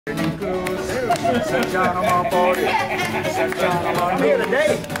Sunshine on my body, sunshine on my here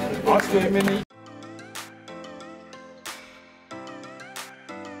today. I'm swimming.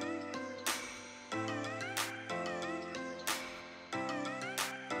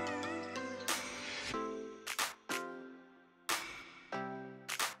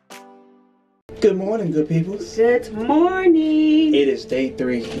 Good morning, good people. Good morning. It is day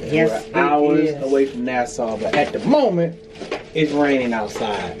 3. And yes, we're hours away from Nassau, but at the moment, it's raining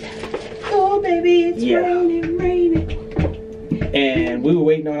outside. Oh, baby, it's raining. And we were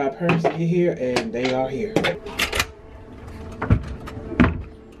waiting on our parents to get here, and they are here.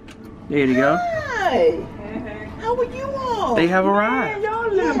 There you go. Hi. How are you all? They have arrived.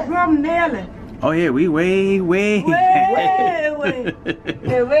 Y'all live from Nelly. Oh yeah, we way.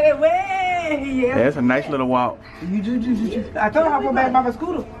 Yeah, that's a nice little walk. I told her I'll go back by my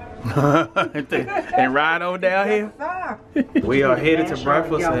scooter. And ride on down here. We are headed to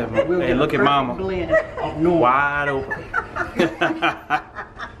breakfast, and look at Mama, wide open.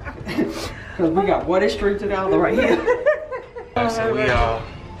 Cause we got Water Street to the other right here. So we are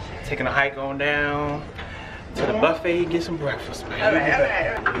taking a hike on down to the buffet, get some breakfast,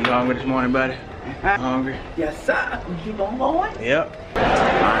 man. You hungry this morning, buddy? Hungry? Yes, sir. Keep on going. Yep.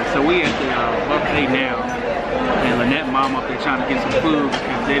 Alright, so we at the buffet now, and Lynette mom up there trying to get some food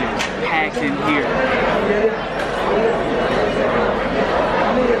because it is packed in here.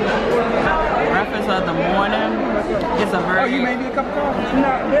 Breakfast of the morning is a very. Oh, you made me a cup of coffee?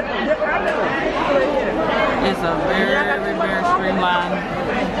 It's a very streamlined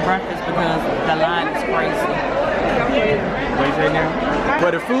breakfast because the line is crazy. What you say now?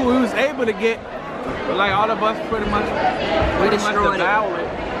 But the food we was able to get, like all of us pretty much devoured it.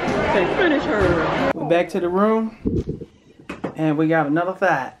 They finish her. We're back to the room, and we got another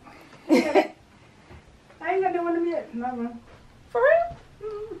thigh. I ain't got no one yet in my room. For real?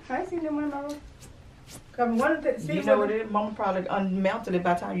 I ain't seen no one in my room. You know what it is? Mama probably unmounted it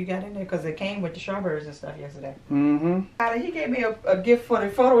by the time you got in there because it came with the strawberries and stuff yesterday. Mm-hmm. He gave me a gift for the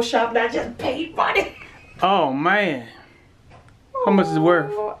Photoshop and I just paid for it. Oh, man. How much is it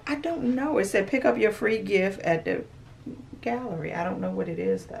worth? I don't know. It said pick up your free gift at the gallery. I don't know what it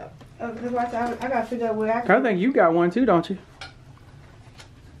is though. That's why I gotta figure out where I think you got one too, don't you?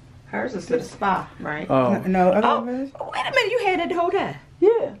 Hers is to the spa, right? Oh. No. Wait a minute. You had it the whole time.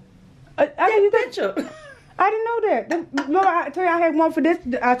 Yeah. I That picture. I didn't know that. No, I told you I had one for this.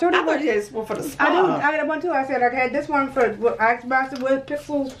 I told you I thought you had one for the spa. I had one too. I said I had this one for I asked about it with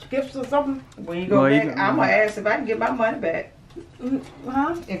pixels, gifts or something. When you go back, I'm gonna ask if I can get my money back.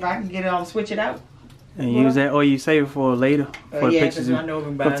 Huh? If I can get it on, switch it out. And use that, or you save it for later for the pictures. I know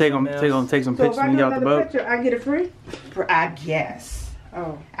we take some pictures when you get out the boat. Picture, I get it free. I guess.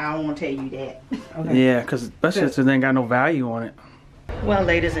 Oh, I don't want to tell you that. Okay. Yeah, because that shit ain't got no value on it. Well,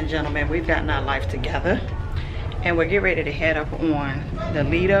 ladies and gentlemen, we've gotten our life together, and we're getting ready to head up on the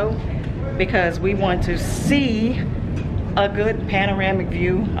Lido because we want to see a good panoramic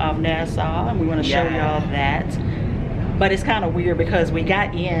view of Nassau, and we want to show y'all that. But it's kind of weird because we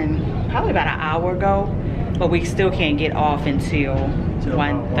got in probably about an hour ago, but we still can't get off until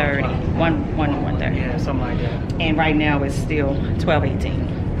 1:30. 1:30. Yeah, something like that. And right now it's still 12:18.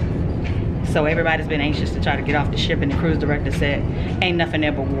 So everybody's been anxious to try to get off the ship, and the cruise director said, ain't nothing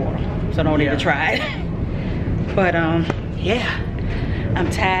there but water. So don't even try it. But yeah, I'm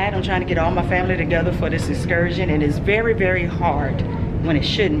tired. I'm trying to get all my family together for this excursion, and it's very hard when it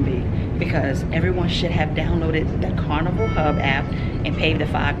shouldn't be, because everyone should have downloaded the Carnival Hub app and paid the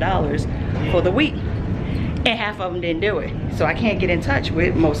 $5 for the week. And half of them didn't do it. So I can't get in touch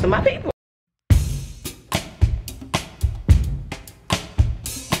with most of my people.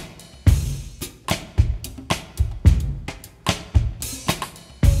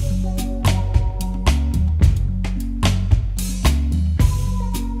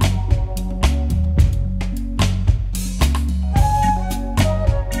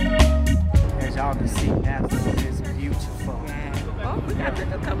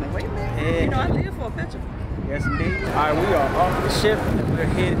 Yes, indeed. All right, we are off the ship. We're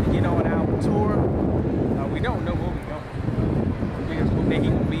headed to get on our tour. We don't know where we're going. We just hope that he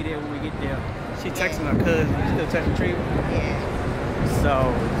will be there when we get there. She texting her cousin. You still texting Treva? Yeah. So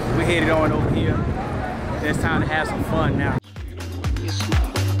we're headed on over here. It's time to have some fun now.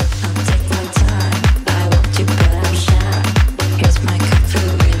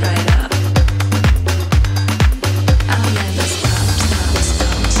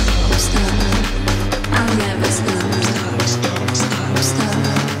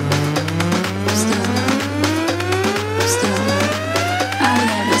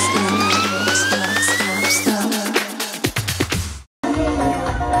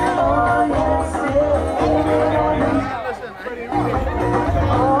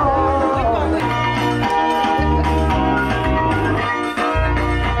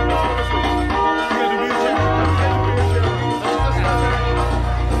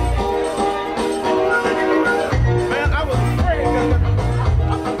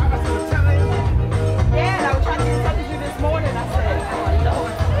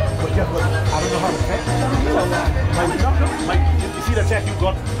 you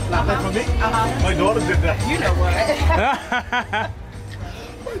got last night for me? My daughter did that. You know what?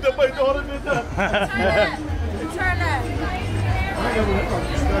 My daughter did that. Turn that.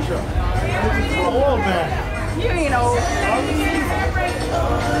 Oh, man. You ain't old.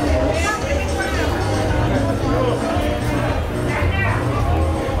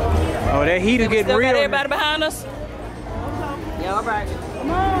 Oh, that heater getting Still real. got everybody behind us? Yeah, all right.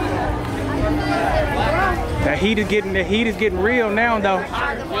 Come on. The heater's getting real now, though.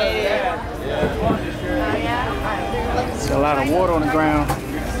 Yeah. There's a lot of water on the ground.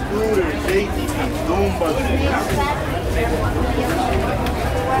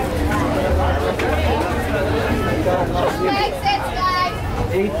 Exits, guys.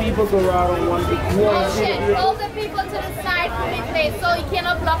 8 people go out on one. Pull the people to the side for me, please, so you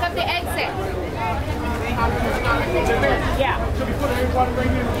cannot block up the exit. Yeah.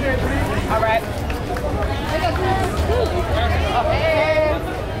 All right.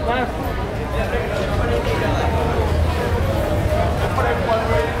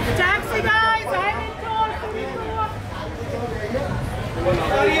 Taxi, guys. I need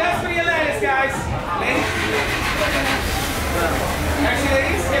Yes, for the Atlantis, guys. Ladies? Taxi,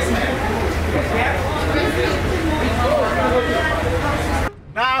 ladies? Yes, ma'am.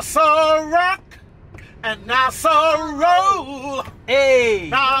 Nassau rock and Nassau roll. Hey.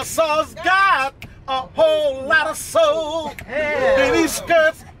 Nassau's got a whole lot of soul. Mini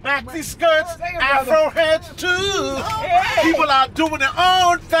skirts, maxi skirts, afro heads too. People are doing their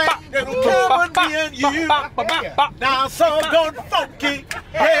own thing. They don't care about me and you. Nassau gone funky.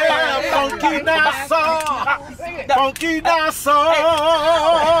 Yeah, funky Nassau. Funky Nassau.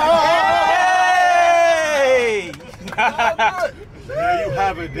 Hey. There you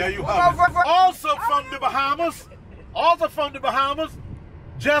have it. There you have it. Also from the Bahamas.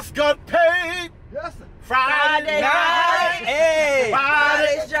 Just got paid. Yes, sir. Friday night. Hey.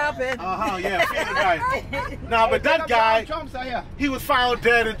 Friday's jumping. Yeah, feeling right. Now, but that guy, Trump say, yeah. he was found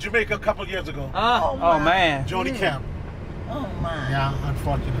dead in Jamaica a couple of years ago. Oh, man. Johnny Camp. Oh, my. Yeah,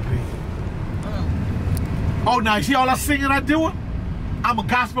 unfortunately. Oh, now, you see all that singing I do? I'm a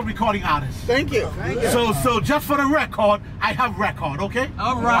gospel recording artist. Thank you. Thank you. So just for the record, I have record, okay?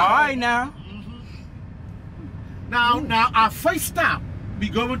 All right now. Now, our first stop, we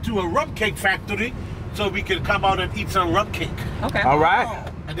going to a rum cake factory so we can come out and eat some rum cake. Okay. All right.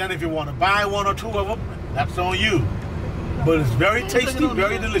 And then if you want to buy 1 or 2 of them, that's on you. But it's very tasty,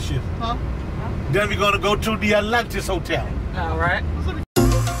 very delicious. Then we're going to go to the Atlantis Hotel. All right.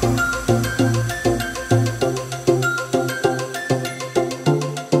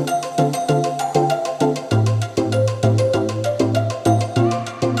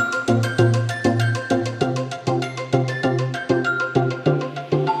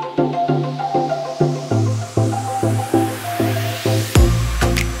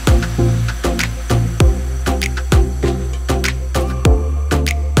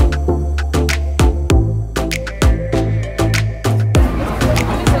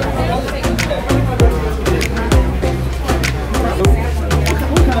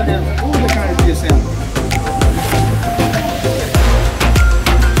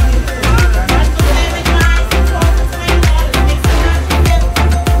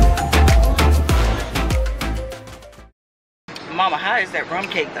 Mama, how is that rum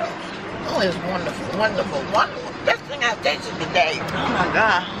cake though? Oh, it's wonderful, wonderful, wonderful. Best thing I've tasted today. Oh my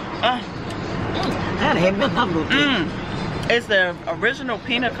God. That ain't been number It's the original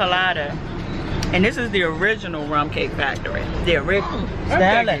pina colada. And this is the original rum cake factory. The original.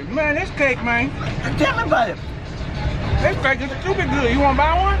 Man, this cake, man. Tell me about it. This cake is stupid good. You want to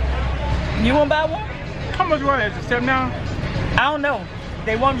buy one? You want to buy one? How much was it? $7? I don't know.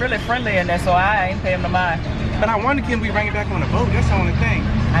 They weren't really friendly in there, so I ain't paying them no mind. But I wonder can we bring it back on the boat? That's the only thing.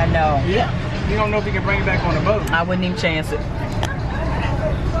 I know. Yeah. We don't know if we can bring it back on the boat. I wouldn't even chance it.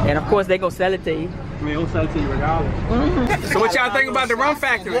 And of course, they gonna sell it to you. I mean, we'll sell it to you regardless. So what y'all think about the rum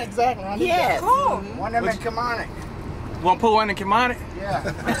factory? Yeah, exactly. Yes. Cool. One of them in Kilmarnock. Want to put one in Kilmarnock? Yeah.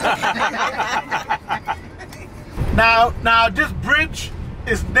 Now this bridge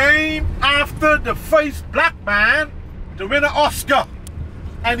is named after the first black man to win an Oscar.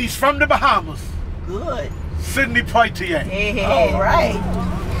 And he's from the Bahamas. Good. Sydney Poitier. All right.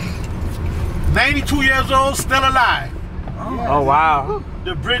 92 years old, still alive. Oh, wow.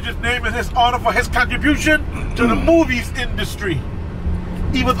 The bridge is named in his honor for his contribution to the movies industry.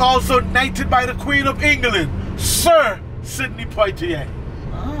 He was also knighted by the Queen of England, Sir Sydney Poitier.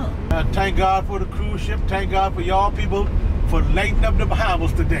 Thank God for the cruise ship. Thank God for y'all people for lighting up the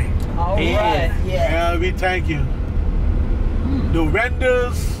Bahamas today. All right. Yeah. Yeah. Yeah, we thank you. The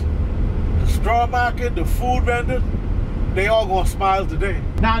vendors, the straw market, the food vendors, They all gonna smile today.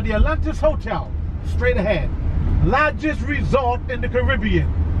 Now the Atlantis Hotel, straight ahead. Largest resort in the Caribbean.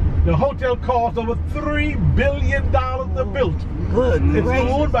 The hotel cost over $3 billion to build. Good. It's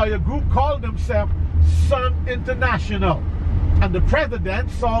owned by a group called themselves Sun International. And the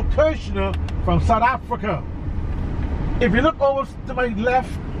president, Saul Kirshner from South Africa. If you look over to my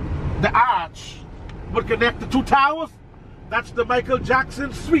left, the arch would connect the two towers. That's the Michael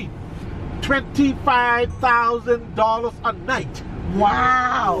Jackson suite. $25,000 a night.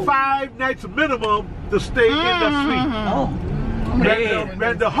 Wow. 5 nights minimum to stay in the suite. Oh.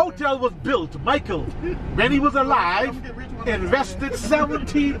 When the hotel was built, Michael, when he was alive, invested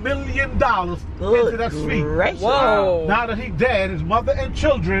 $17 million into that suite. Whoa. Now that he's dead, his mother and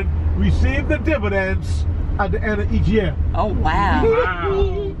children receive the dividends at the end of each year. Oh, wow.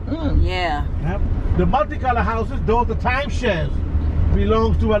 Yeah. Yep. The multicolor houses, those are timeshares,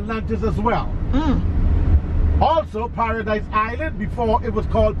 belongs to Atlantis as well. Also, Paradise Island, before it was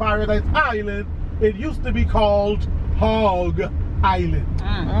called Paradise Island, it used to be called Hog Island.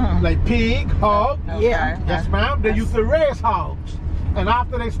 Like pig, hog. Yeah. Yes, ma'am. They used to raise hogs. And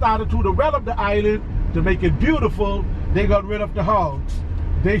after they started to develop the island to make it beautiful, they got rid of the hogs.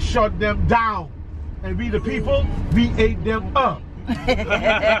 They shut them down. And we, the people, we ate them up.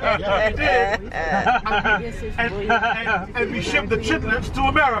 Yeah, we did. And we shipped the chitlins to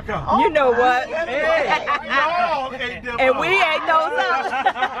America. You know what? Hey, y'all ate them And up. we ain't no something.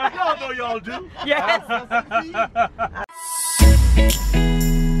 Y'all know y'all do. Yes.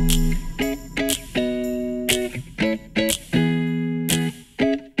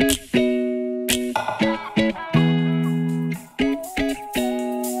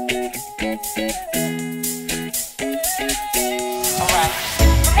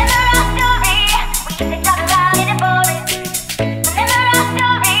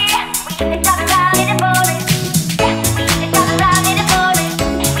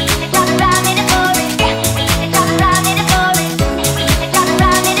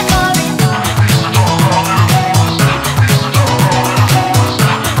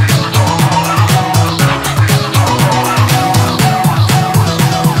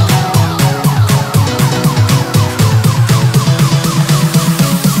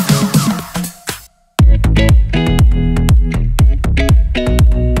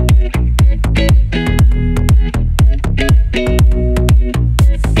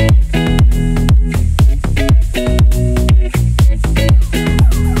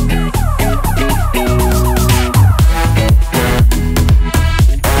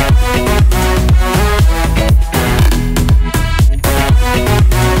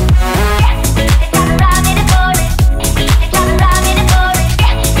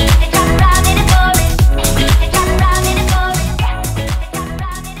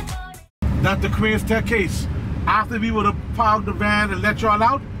 Staircase. After we would have parked the van and let y'all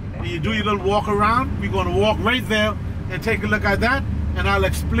out, and you do your little walk around, we're going to walk right there and take a look at that, and I'll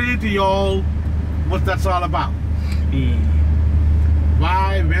explain to y'all what that's all about.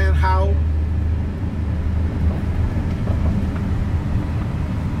 Why, when, how.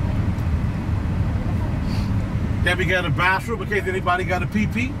 Then we got a bathroom in case anybody got a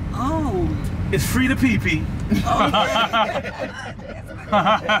pee-pee. Oh. It's free to pee-pee.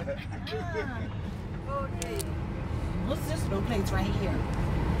 What's this little place right here?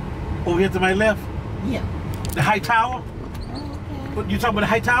 Over here to my left? Yeah. The high tower? Okay. You talking about the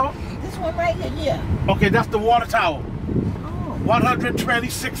high tower? This one right here, yeah. Okay, that's the water tower. Oh.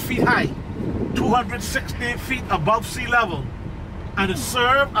 126 feet high, 216 feet above sea level. And it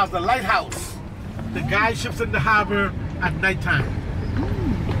served as the lighthouse that guides ships in the harbor at nighttime.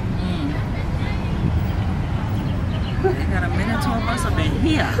 They got a Minotaur bus up in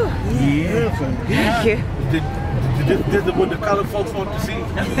here. Yeah. This is what the colored folks want to see.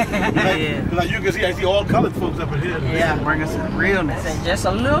 Like you can see, I see all colored folks up in here. Yeah, bring us some realness. And just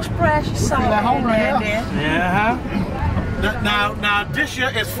a little splash of salt in there. Yeah. Now this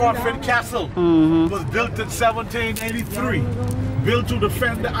year is Fort Fincastle. Was built in 1783. Built to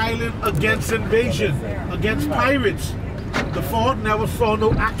defend the island against invasion, against pirates. The fort never saw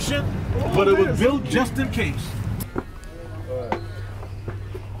no action, but it was built just in case.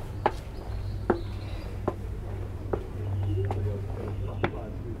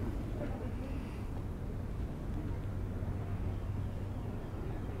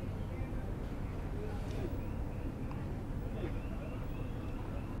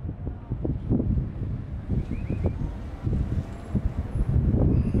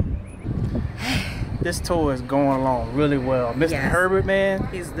 This tour is going along really well. Mr. Yes. Herbert, man,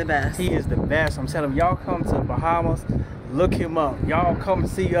 He's the best. he is the best. I'm telling you, y'all come to the Bahamas, look him up. Y'all come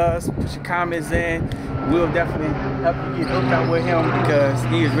see us, put your comments in. We'll definitely help you get hooked up with him because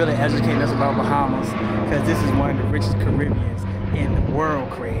he is really educating us about Bahamas, because this is one of the richest Caribbeans in the world,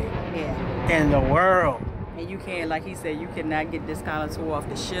 Craig. Yeah. In the world. And you can, like he said, you cannot get discounted tour off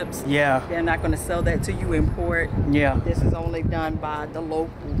the ships. Yeah. They're not going to sell that to you in port. Yeah. This is only done by the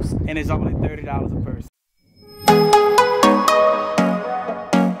locals. And it's only $30 a person.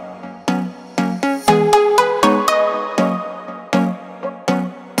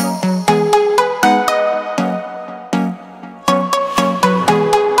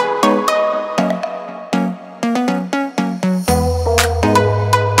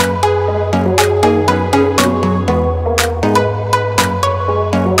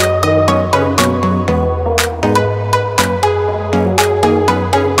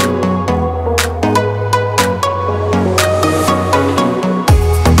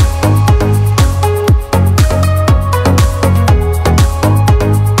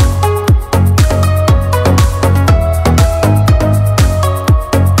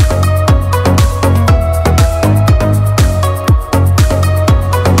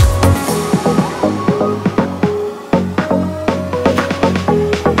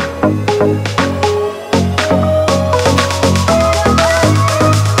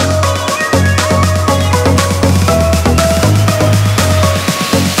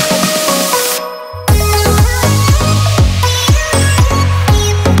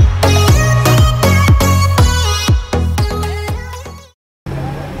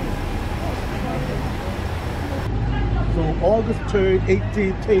 August 3rd,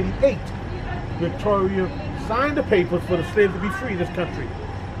 1888, Victoria signed the papers for the slaves to be free in this country.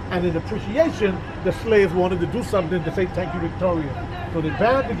 And in appreciation, the slaves wanted to do something to say thank you, Victoria. So they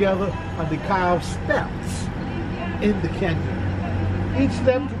band together and they carved steps in the canyon. Each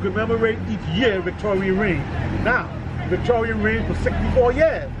step to commemorate each year Victoria reigned. Now, Victoria reigned for 64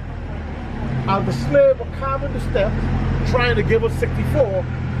 years. As the slaves were carving the steps, trying to give us 64,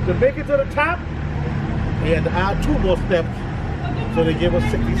 to make it to the top, they had to add 2 more steps, so they gave us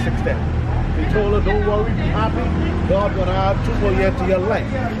 66 steps. They told her, don't worry, be happy, God's gonna add 2 more years to your life.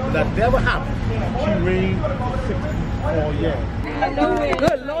 That never happened. She reigned 64 years.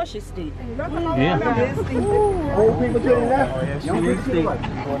 Good Lord, she's steep. Yeah. Old people to the left, young people to the right.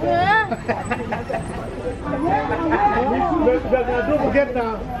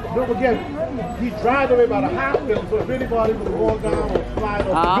 Now, don't forget, he drives away about a half mil, so if anybody would walk down or slide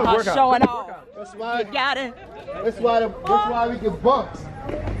off, showing off. That's why. You got it. That's why we can bunks.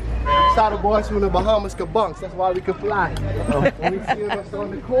 Shadow boys from the Bahamas can bunks. That's why we can fly. When we see us on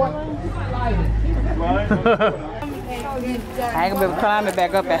the court, we fly. I ain't gonna be able to climb it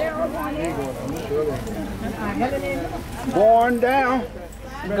back up there. born down.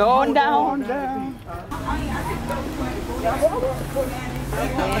 Going down.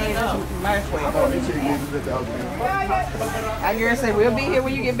 I guess say we'll be here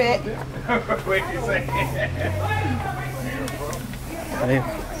when you get back. Wait a second.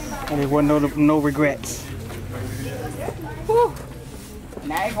 There wasn't no regrets. Whew.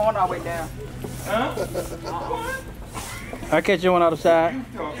 Now I ain't going all the way down. Huh? I'll catch you on the other side.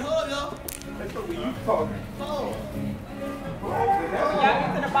 Y'all get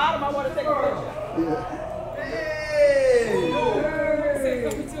to the bottom, I want to take a picture.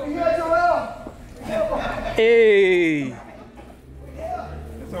 Hey!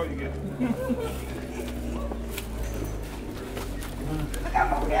 That's all you get.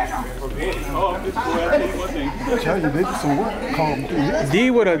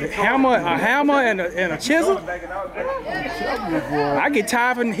 D with a hammer and a chisel. I get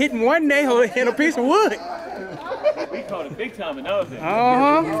tired of hitting one nail in a piece of wood. We caught it big time in those days.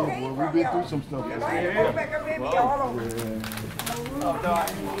 Well, we've been through some stuff. Everybody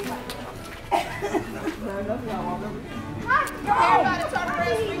turn around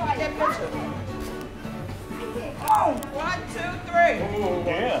so we can get that picture. Come on. 1, 2, 3.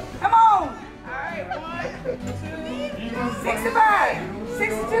 Yeah. Come on. All right, 1, 2, 65.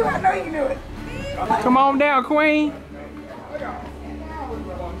 62. I know you knew it. come on down, Queen.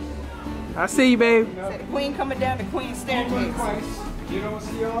 I see you, baby. So the queen coming down the queen staircase. But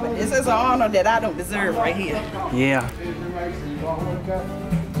this is an honor that I don't deserve right here. Yeah.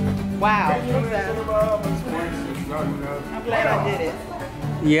 Wow. I'm glad I did it.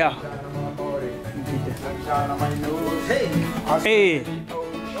 Yeah. Hey.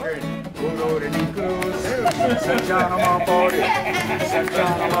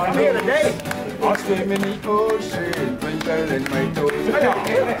 I'm here today. I swim in the ocean, twinkle in my toes.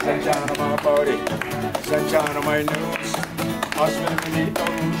 Sunshine on my body, sunshine on my nose. I I swim in the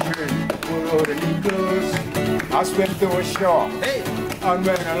ocean, full of the nickels. I swim to a shore, and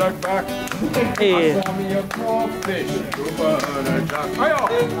when I look back, I saw me a crawfish, grouper and a jack.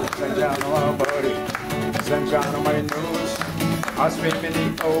 Sunshine on my body, sunshine on my nose. I swim in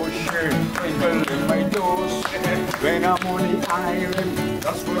the ocean, twinkle in my toes. When I'm on the island,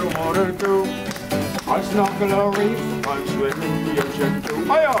 that's what I wanna do. I'll snorkel or reef, I'll swim in the ocean too.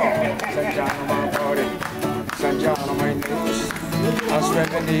 Sunshine on my body, sunshine on my nose. I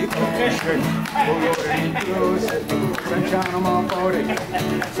swim in the ocean, full of the clothes. Sunshine on my body,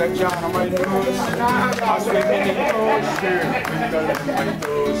 sunshine on my nose. I swim in the ocean, twinkle in my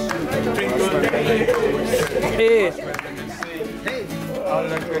toes. I swim in the ocean, I swim in the sea. I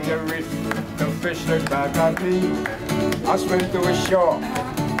look at the reef, the fish look back at me. I swim to a shore,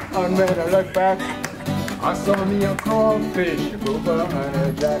 and when I look back, I saw me a crawfish, a grouper and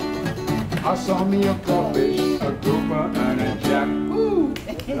a jack. I saw me a crawfish, a grouper and a jack.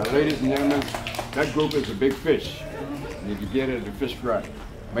 Now, ladies and gentlemen, that grouper is a big fish. You can get it at the Fish Frye.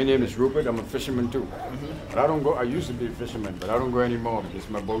 My name is Rupert. I'm a fisherman too. But I don't go. I used to be a fisherman, but I don't go anymore because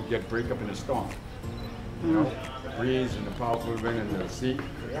my boat get break up in the storm. You know, the breeze and the powerful wind and the sea.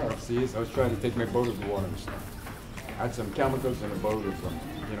 Rough seas. I was trying to take my boat to the water and stuff. I had some chemicals in the boat with some,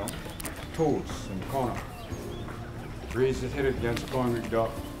 you know, tools in the corner. The breeze just hit it against the concrete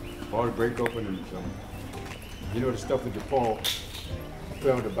dock. All break open and some, you know, the stuff that you pour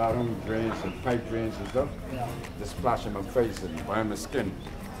fell at the bottom, drains and pipe drains and stuff. Just splash in my face and burn my skin.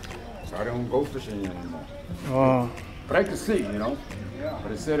 So I don't go fishing anymore. Oh. But I can see, you know.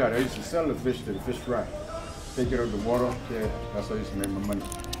 But I said that I used to sell the fish to the Fish Frye. Take it out of the water, yeah, that's how I used to make my money.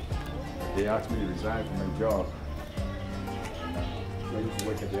 They asked me to resign from my job. And, I used to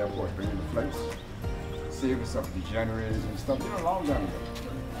work at the airport, bringing the flights, saving stuff, the generators and stuff, you know, long time ago.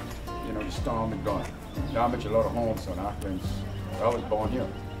 You know, the storm had gone. Damaged a lot of homes on Auckland. I was born here.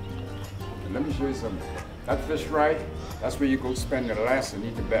 And let me show you something. That Fish Frye, that's where you go spend the last and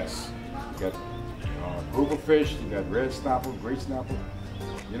eat the best. You got grouper fish, you got red snapper, great snapper.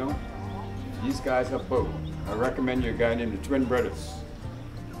 You know, these guys have both. I recommend you a guy named the Twin Brothers.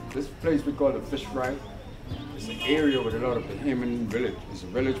 This place we call the Fish Frye. It's an area with a lot of Bahamian village. It's a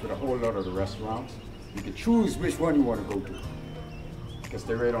village with a whole lot of the restaurants. You can choose which one you want to go to. Because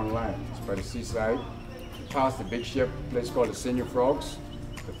they're right on land. It's by the seaside. You pass the big ship, a place called the Senior Frogs.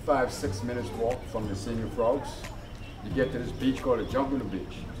 The 5-6 minutes walk from the Senior Frogs. You get to this beach called the Jungle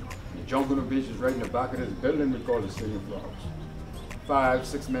Beach. The Jungle Beach is right in the back of this building we call the Senior Frogs.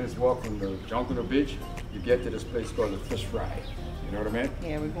 5-6 minutes walk from the Jungle Beach, you get to this place called the Fish Frye. You know what I mean?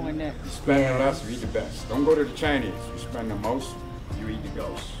 Yeah, we're going there. You spend the less, you eat the best. Don't go to the Chinese. You spend the most, you eat the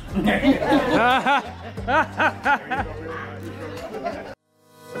ghost.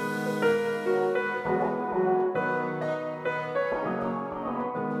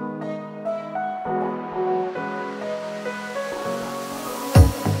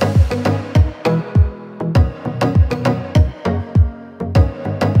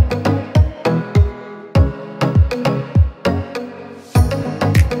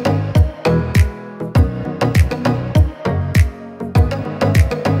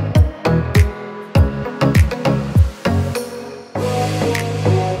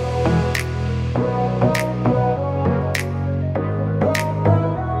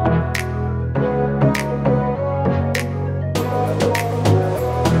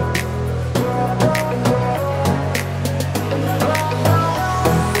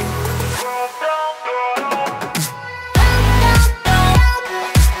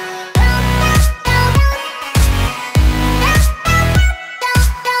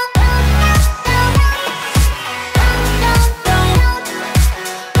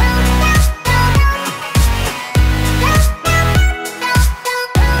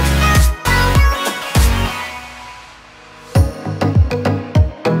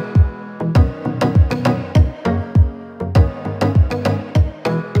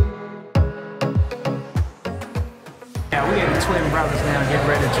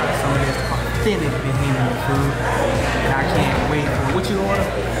 authentic Bahamian food, and I can't wait for what you order.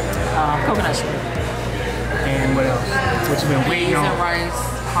 Coconut shrimp. And what else? What you been waiting on? Beans and rice,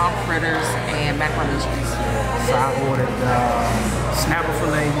 hog fritters, and macaroni and cheese. So I ordered snapper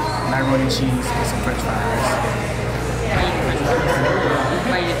fillet, macaroni and cheese, and some French fries.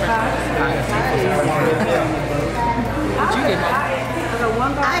 What you get,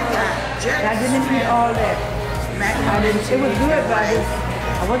 Mom? I didn't eat all that. It was good, but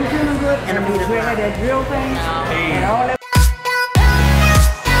I wasn't feeling good. And I had that drill thing and all that.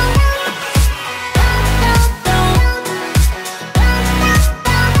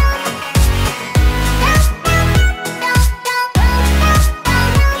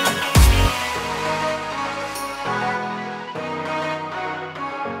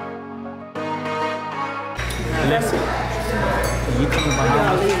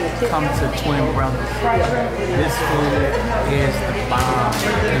 Bahamas, come to Twin Brothers. This food is the bomb.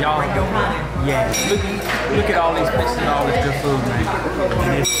 Y'all, yeah, look at all these places and all this good food, man.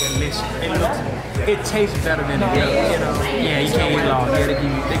 And it's delicious. It tastes better than the other, you know. Yeah, you can't eat it all. Yeah, they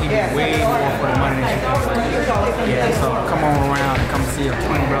give you way more for the money than you can. Yeah, so come on around and come see a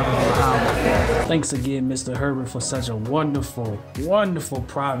Twin Brothers in Bahamas. Thanks again, Mr. Herbert, for such a wonderful, wonderful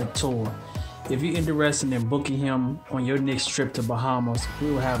private tour. If you're interested in booking him on your next trip to Bahamas,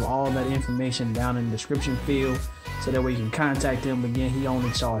 we will have all that information down in the description field so that way you can contact him. Again, he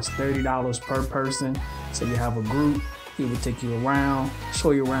only charges $30 per person. So you have a group, he will take you around,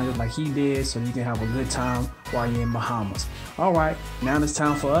 show you around just like he did so you can have a good time while you're in Bahamas. All right, now it's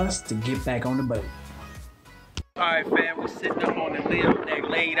time for us to get back on the boat. All right, fam, we're sitting up on the lift deck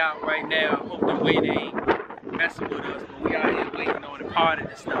laid out right now. Hope the wind ain't messing with us, but we out here waiting on the party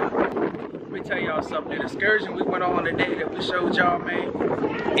to start. Let me tell y'all something. The excursion we went on today that we showed y'all,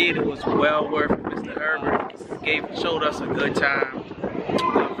 man, it was well worth it. Mr. Herbert showed us a good time,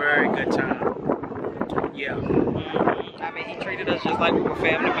 a very good time. Yeah. I mean, he treated us just like we were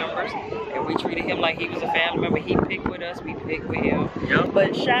family members, and we treated him like he was a family member. He picked with us, we picked with him. Yep.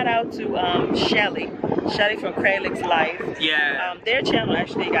 But shout out to Shelly from 𝓔𝓶𝓪𝓲𝓵 Life. Yeah. Their channel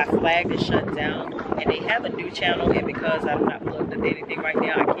actually got flagged and shut down, and they have a new channel, and because I'm not plugged into anything right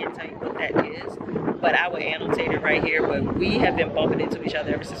now, I can't tell you what that is. But I will annotate it right here. But we have been bumping into each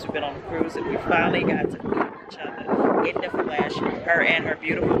other ever since we've been on the cruise, and we finally got to meet each other in the flesh, her and her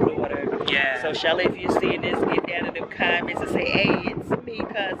beautiful daughter. Yeah. So Shelly, if you're seeing this, get down in the comments and say, hey, it's me,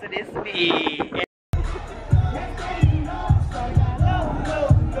 cousin, it's me. Yeah.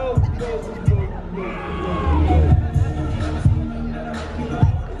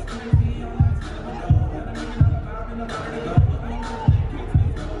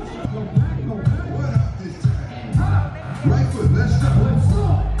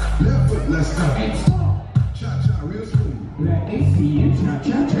 Let's go. Cha-cha, real smooth. Black ACU,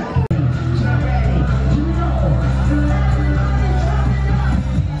 cha-cha-cha.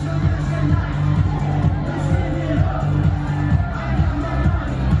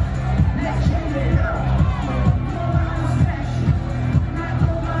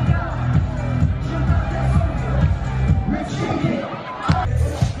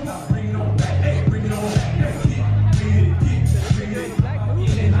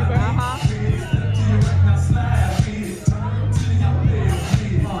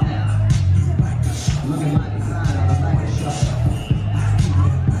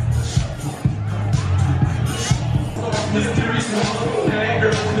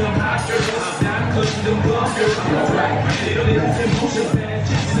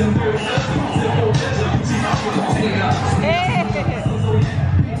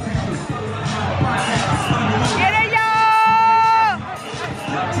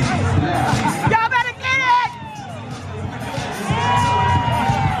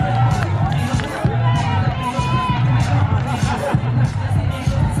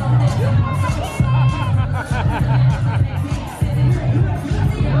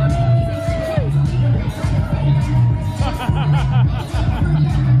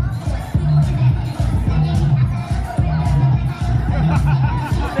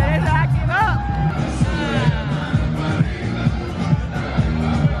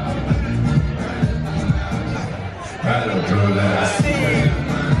 I don't know that.